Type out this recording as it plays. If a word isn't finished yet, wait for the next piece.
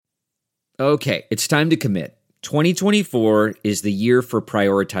Okay, it's time to commit. 2024 is the year for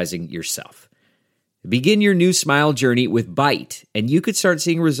prioritizing yourself. Begin your new smile journey with Byte, and you could start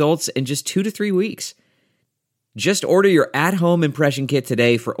seeing results in just 2 to 3 weeks. Just order your at-home impression kit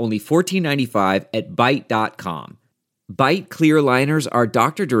today for only $14.95 at Byte.com. Byte clear liners are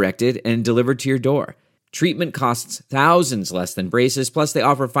doctor-directed and delivered to your door. Treatment costs thousands less than braces, plus they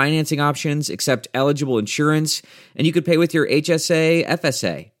offer financing options, accept eligible insurance, and you could pay with your HSA,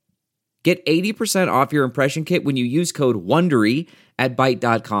 FSA. Get 80% off your impression kit when you use code WONDERY at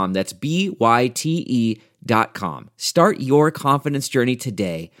Byte.com. That's BYTE.com. Start your confidence journey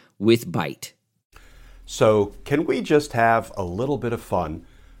today with Byte. So, can we just have a little bit of fun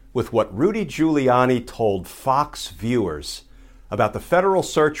with what Rudy Giuliani told Fox viewers about the federal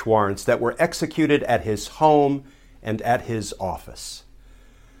search warrants that were executed at his home and at his office?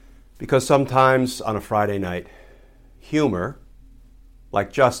 Because sometimes on a Friday night, humor,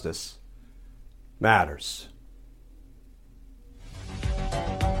 like justice, matters.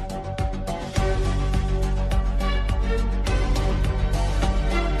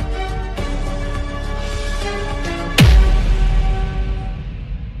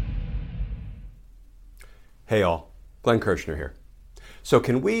 Hey all, Glenn Kirshner here. So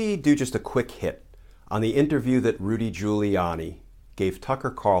can we do just a quick hit on the interview that Rudy Giuliani gave Tucker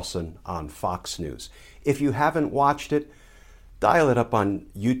Carlson on Fox News? If you haven't watched it, dial it up on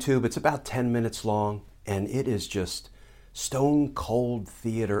YouTube. It's about 10 minutes long, and it is just stone cold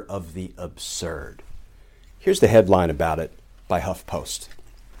theater of the absurd. Here's the headline about it by HuffPost.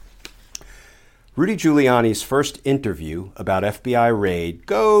 Rudy Giuliani's first interview about FBI raid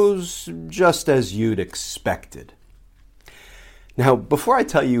goes just as you'd expected. Now, before I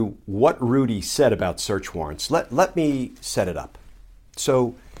tell you what Rudy said about search warrants, let me set it up.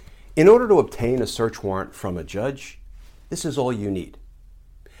 So, in order to obtain a search warrant from a judge, this is all you need.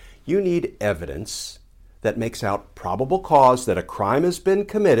 You need evidence that makes out probable cause that a crime has been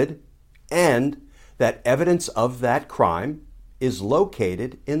committed and that evidence of that crime is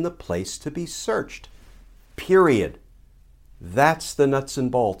located in the place to be searched. Period. That's the nuts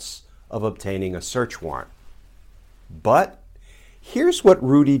and bolts of obtaining a search warrant. But here's what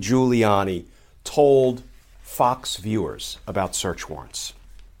Rudy Giuliani told Fox viewers about search warrants.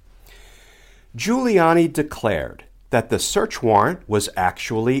 Giuliani declared that the search warrant was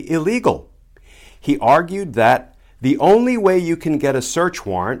actually illegal. He argued that the only way you can get a search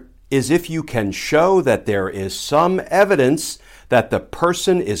warrant is if you can show that there is some evidence that the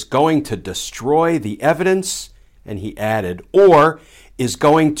person is going to destroy the evidence, and he added, or is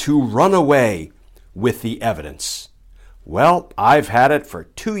going to run away with the evidence. Well, I've had it for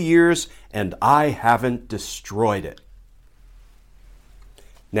 2 years and I haven't destroyed it.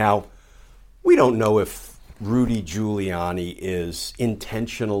 Now, we don't know if Rudy Giuliani is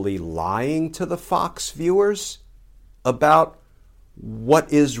intentionally lying to the Fox viewers about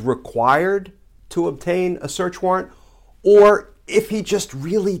what is required to obtain a search warrant, or if he just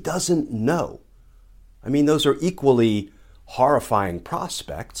really doesn't know. I mean, those are equally horrifying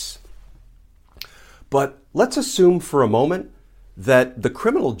prospects. But let's assume for a moment that the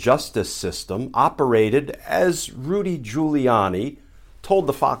criminal justice system operated as Rudy Giuliani told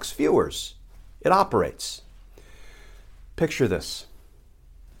the Fox viewers it operates. Picture this.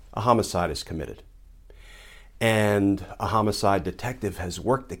 A homicide is committed, and a homicide detective has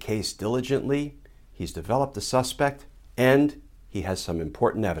worked the case diligently. He's developed a suspect, and he has some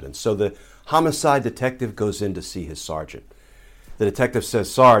important evidence. So the homicide detective goes in to see his sergeant. The detective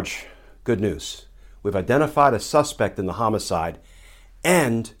says, "Sarge, good news. We've identified a suspect in the homicide,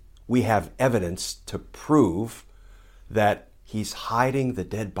 and we have evidence to prove that he's hiding the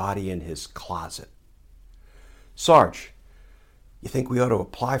dead body in his closet. Sarge, you think we ought to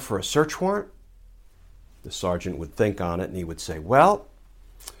apply for a search warrant?" The sergeant would think on it and he would say, "Well,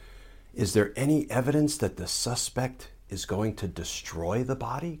 is there any evidence that the suspect is going to destroy the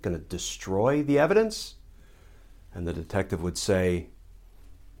body, going to destroy the evidence?" And the detective would say,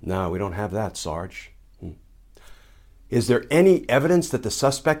 "No, we don't have that, Sarge." "Is there any evidence that the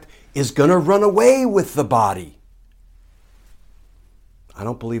suspect is going to run away with the body?" "I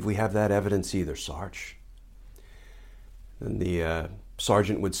don't believe we have that evidence either, Sarge." And the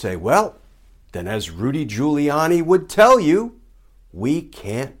sergeant would say, "Well, then as Rudy Giuliani would tell you, we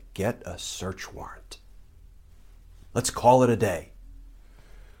can't get a search warrant. Let's call it a day."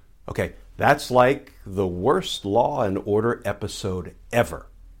 Okay, that's like the worst Law and Order episode ever.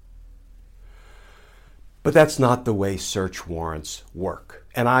 But that's not the way search warrants work.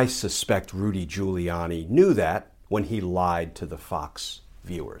 And I suspect Rudy Giuliani knew that when he lied to the Fox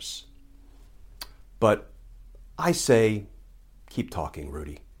viewers. But I say, keep talking,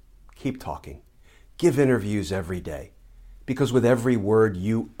 Rudy. keep talking. Give interviews every day, because with every word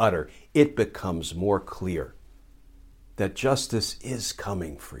you utter, it becomes more clear that justice is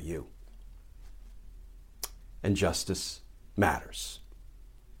coming for you. And justice matters.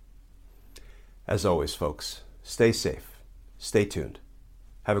 As always, folks, stay safe, stay tuned.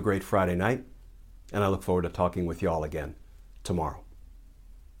 Have a great Friday night, and I look forward to talking with you all again tomorrow.